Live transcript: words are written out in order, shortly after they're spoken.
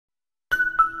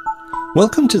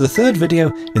Welcome to the third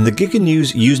video in the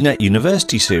Giganews Usenet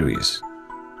University series.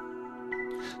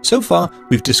 So far,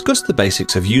 we've discussed the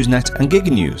basics of Usenet and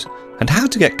Giganews and how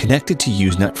to get connected to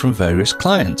Usenet from various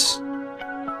clients.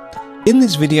 In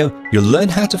this video, you'll learn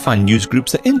how to find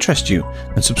newsgroups that interest you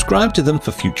and subscribe to them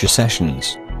for future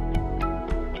sessions.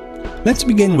 Let's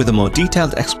begin with a more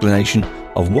detailed explanation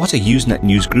of what a Usenet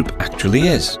newsgroup actually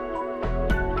is.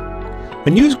 A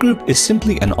newsgroup is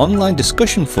simply an online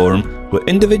discussion forum where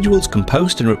individuals can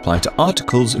post and reply to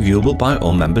articles viewable by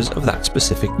all members of that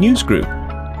specific newsgroup.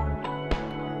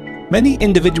 Many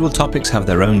individual topics have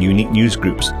their own unique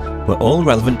newsgroups where all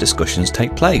relevant discussions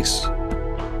take place.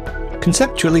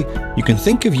 Conceptually, you can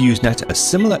think of Usenet as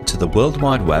similar to the World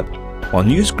Wide Web, while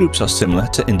newsgroups are similar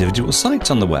to individual sites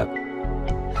on the web.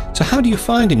 So how do you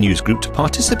find a newsgroup to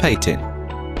participate in?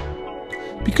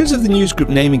 Because of the newsgroup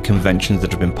naming conventions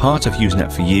that have been part of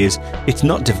Usenet for years, it's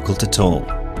not difficult at all.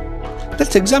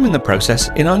 Let's examine the process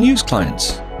in our news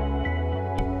clients.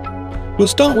 We'll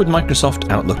start with Microsoft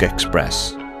Outlook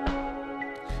Express.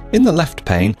 In the left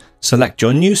pane, select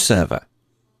your news server.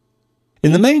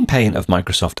 In the main pane of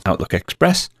Microsoft Outlook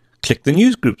Express, click the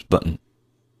Newsgroups button.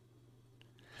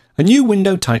 A new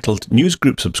window titled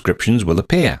Newsgroup Subscriptions will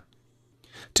appear.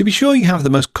 To be sure you have the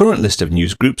most current list of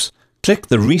newsgroups, click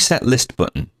the Reset List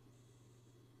button.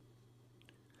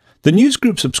 The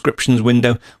Newsgroup Subscriptions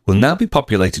window will now be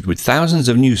populated with thousands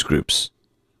of newsgroups.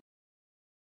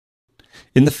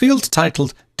 In the field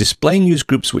titled Display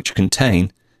Newsgroups which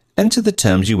contain, enter the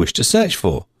terms you wish to search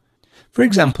for. For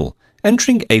example,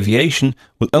 entering aviation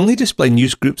will only display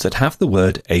newsgroups that have the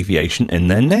word aviation in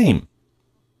their name.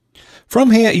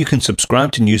 From here you can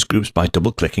subscribe to newsgroups by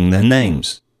double-clicking their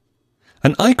names.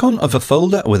 An icon of a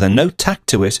folder with a note tacked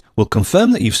to it will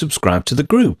confirm that you've subscribed to the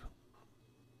group.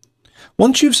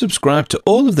 Once you've subscribed to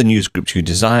all of the newsgroups you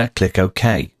desire, click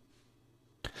OK.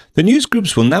 The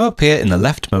newsgroups will now appear in the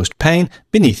leftmost pane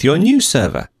beneath your news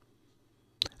server.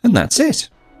 And that's it.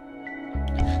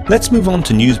 Let's move on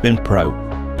to Newsbin Pro.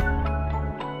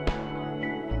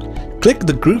 Click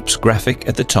the Groups graphic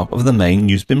at the top of the main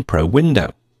Newsbin Pro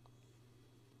window.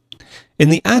 In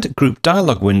the Add Group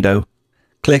dialog window,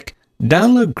 click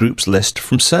Download Groups List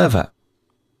from Server.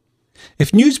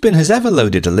 If Newsbin has ever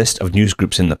loaded a list of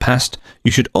newsgroups in the past,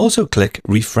 you should also click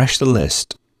Refresh the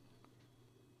List.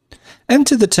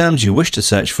 Enter the terms you wish to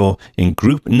search for in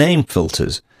Group Name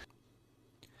filters.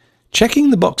 Checking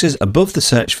the boxes above the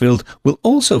search field will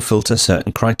also filter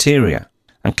certain criteria,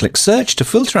 and click Search to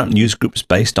filter out newsgroups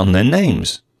based on their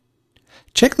names.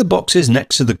 Check the boxes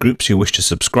next to the groups you wish to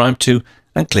subscribe to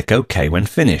and click OK when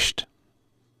finished.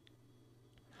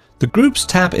 The Groups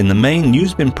tab in the main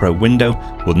Newsbin Pro window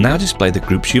will now display the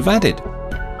groups you've added.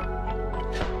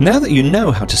 Now that you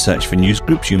know how to search for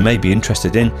newsgroups you may be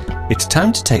interested in, it's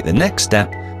time to take the next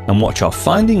step and watch our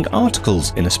Finding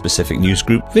Articles in a Specific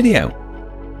Newsgroup video.